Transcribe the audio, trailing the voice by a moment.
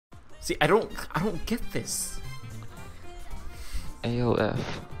See, I don't get this. AOF.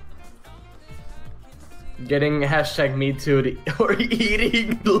 Getting hashtag me too or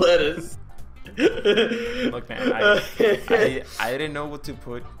eating lettuce. Look, man, I didn't know what to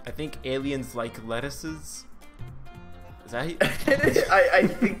put. I think aliens like lettuces. Is that? I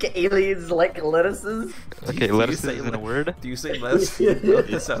think aliens like lettuces. Okay, lettuce is in a word. Do you say lettuce?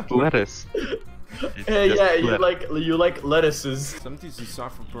 It's a Lettuce. Hey, yeah, you like lettuces. Sometimes you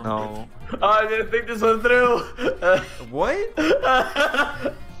soft for burn. No. Oh, I didn't think this one through. What?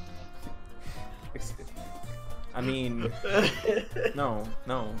 I mean, no.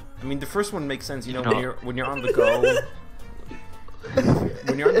 I mean, the first one makes sense. You know, when you're on the go.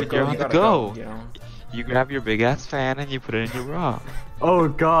 When you're on the go, you gotta go. You know. You grab your big ass fan and you put it in your bra. Oh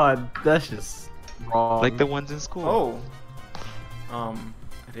God, that's just wrong. Like the ones in school. Oh. Are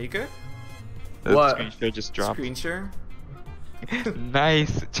they good? The What? screen share just dropped. Screen share?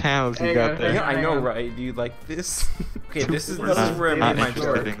 Nice channels you got there. Yeah, I know, right? Do you like this? Okay, this is where I not made my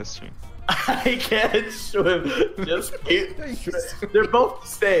interested joke. in the stream. I can't swim. Just keep. They're both the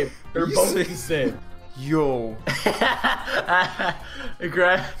same. They're both the same. Yo.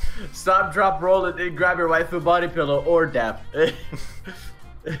 Stop, drop, roll it, and grab your waifu body pillow or dap. I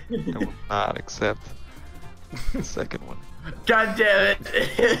will not accept the second one. God damn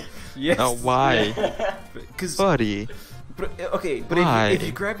it. Yes. No, why? Because Buddy. But okay, but if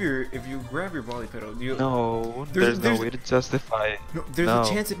you grab your body pillow, No, there's no way to justify it. No, there's a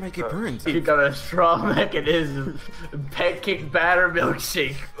chance it might get burned. You got a straw mechanism. Pancake batter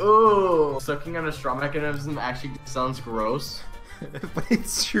milkshake. Ooh. Sucking on a straw mechanism actually sounds gross. But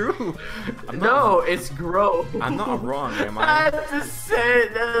it's true. It's gross. I'm not wrong, am I? I just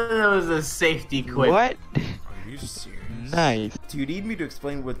said that was a safety quip. What? Are you serious? Nice. Do you need me to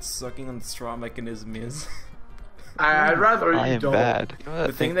explain what sucking on the straw mechanism is? I'd rather I you am don't. bad. You know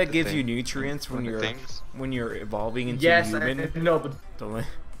The thing that gives you nutrients when you're evolving into a human. No, but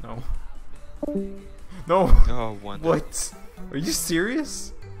No. Oh, wonder. What? Are you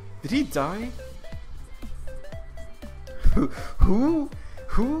serious? Did he die? Who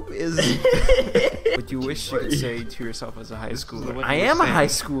is? What you wish you could say to yourself as a high schooler? I am a high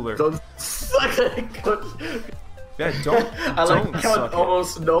schooler. don't suck it. Yeah, don't. I like don't how suck it.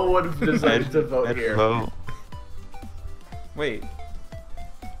 almost no one decided to vote I'd here. vote. Wait,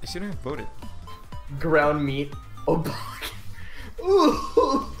 I shouldn't have voted. Ground meat. Oh, fuck.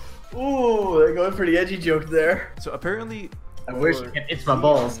 Ooh, they're going for the edgy joke there. So apparently, I wish I could itch my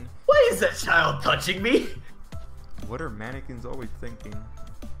balls. Why is that child touching me? what are mannequins always thinking?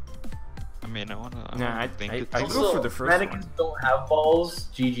 I mean, I wanna think I it's go for the first mannequins one. don't have balls.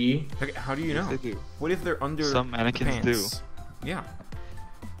 GG. Okay, how do you Yes, know? they do. What if they're under Some mannequins the pants? Yeah.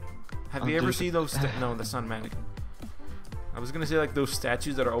 Have you Under ever the- seen those? No, that's not a mannequin. I was gonna say like those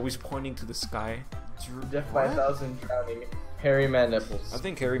statues that are always pointing to the sky. Death by a thousand drowning. Hairy man nipples. I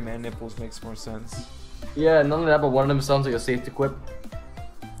think hairy man nipples makes more sense. Yeah, none of that, but one of them sounds like a safety quip.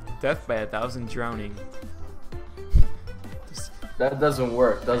 Death by 1,000 drowning. That doesn't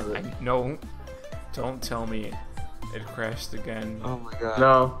work, does it? No, don't tell me it crashed again. Oh my god.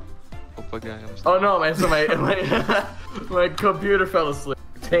 No. Oh my god. Oh no, man. So my computer fell asleep.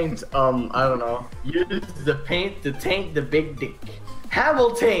 Taint. I don't know. Use the paint to taint the big dick.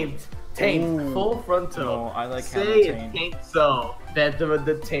 Hamel taint. Taint. Ooh. Full frontal. No, I like Say Hamel it taint. taint so. Phantom of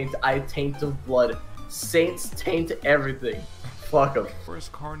the taint. I taint of blood. Saints taint everything. Fuck 'em.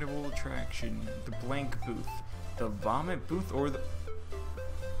 First carnival attraction, the blank booth, the vomit booth, or the...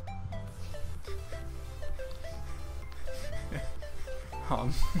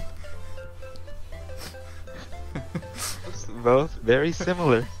 Both very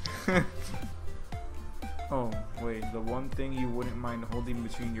similar. Oh, wait, the one thing you wouldn't mind holding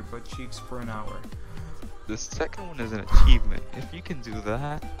between your butt cheeks for an hour. The second one is an achievement. If you can do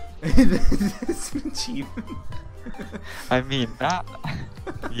that, It's an achievement. I mean, that.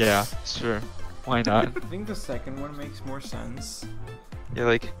 Yeah, sure. Why not? I think the second one makes more sense. You're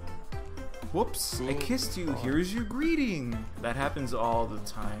like, Whoops, I kissed you, here's your greeting. That happens all the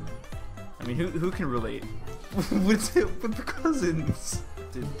time. I mean, who can relate? with the cousins?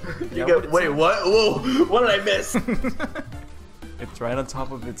 Wait, what? Whoa, what did I miss? It's right on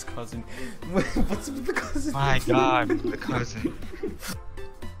top of its cousin. What's with the cousin? my god, the cousin.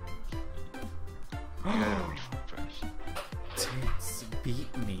 I gotta refresh. Tits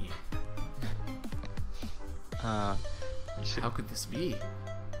beat me. You should, How could this be?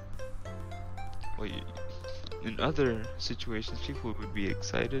 well, in other situations, people would be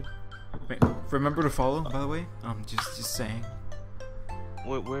excited. Wait, remember to follow, by the way? Just saying.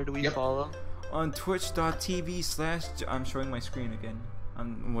 Where do we follow? On twitch.tv/ I'm showing my screen again.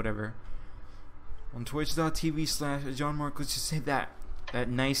 on whatever. On twitch.tv/JohnMarcos, just hit that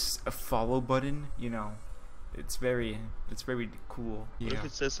nice follow button. You know, it's very cool. What if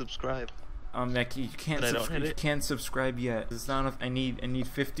it says subscribe? Like you can't subscribe yet. It's not enough. I need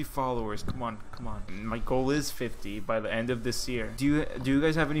 50 followers. Come on. My goal is 50 by the end of this year. Do you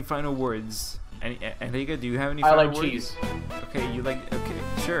guys have any final words? Enrique, do you have any final words? I like cheese. Okay, you like, okay,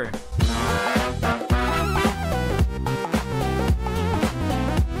 sure.